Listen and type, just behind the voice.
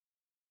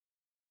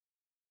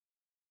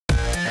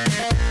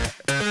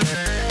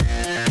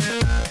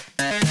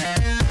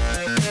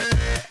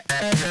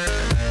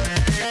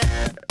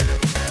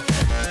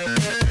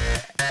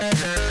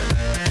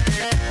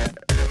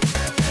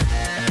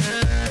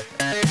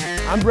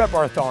I'm Brett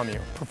Bartholomew,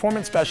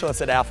 Performance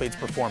Specialist at Athletes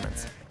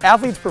Performance.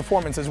 Athletes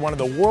Performance is one of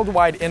the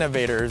worldwide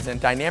innovators in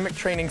dynamic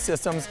training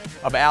systems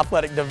of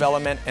athletic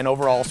development and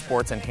overall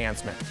sports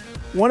enhancement.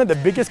 One of the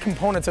biggest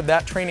components of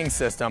that training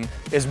system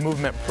is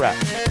movement prep.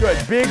 Good,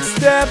 big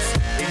steps,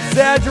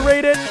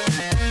 exaggerated.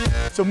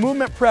 So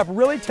movement prep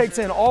really takes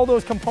in all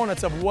those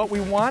components of what we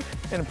want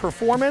in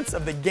performance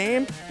of the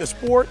game, the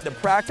sport, the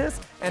practice,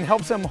 and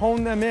helps them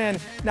hone them in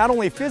not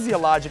only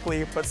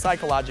physiologically, but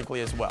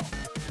psychologically as well.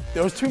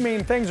 Those two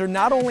main things are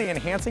not only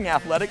enhancing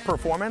athletic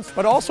performance,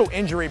 but also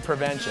injury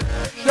prevention.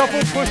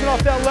 Shuffle, push it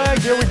off that leg,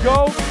 there we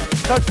go.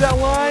 Touch that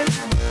line,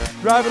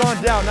 drive it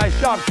on down,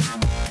 nice job.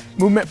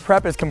 Movement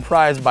prep is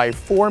comprised by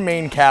four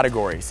main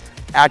categories: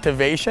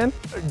 activation,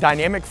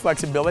 dynamic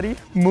flexibility,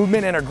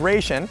 movement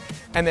integration,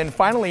 and then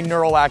finally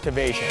neural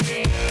activation.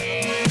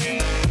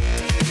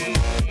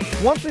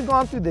 Once we've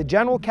gone through the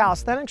general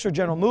calisthenics or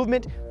general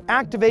movement,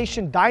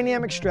 activation,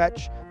 dynamic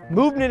stretch,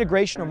 movement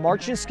integration or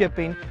marching and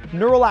skipping,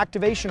 neural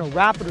activation or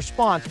rapid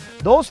response,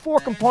 those four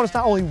components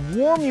not only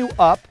warm you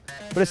up,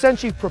 but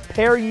essentially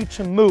prepare you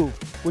to move,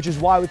 which is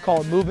why we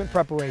call it movement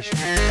preparation.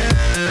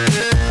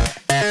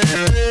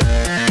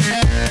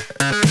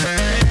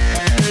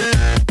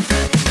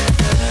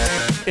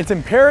 It's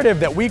imperative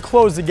that we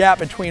close the gap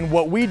between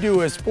what we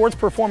do as sports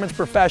performance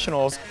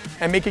professionals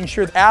and making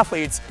sure that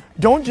athletes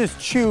don't just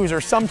choose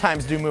or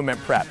sometimes do movement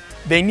prep.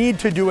 They need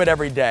to do it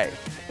every day.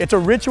 It's a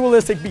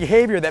ritualistic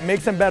behavior that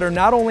makes them better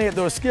not only at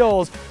those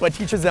skills, but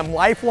teaches them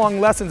lifelong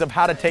lessons of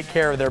how to take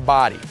care of their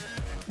body.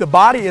 The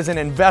body is an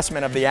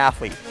investment of the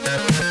athlete.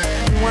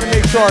 We want to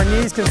make sure our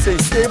knees can stay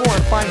stable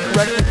and find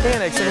correct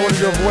mechanics in order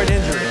to avoid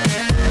injury.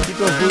 Keep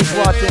those glutes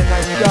locked in,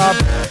 nice job.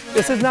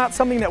 This is not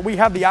something that we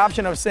have the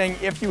option of saying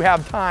if you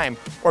have time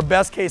or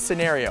best case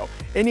scenario.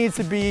 It needs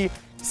to be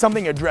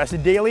something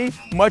addressed daily,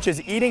 much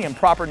as eating and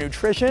proper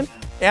nutrition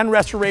and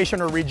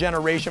restoration or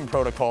regeneration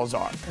protocols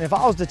are. And if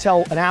I was to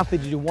tell an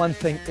athlete to do one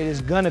thing, it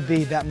is going to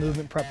be that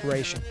movement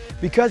preparation,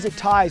 because it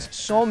ties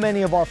so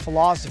many of our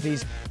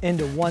philosophies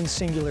into one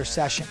singular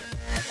session.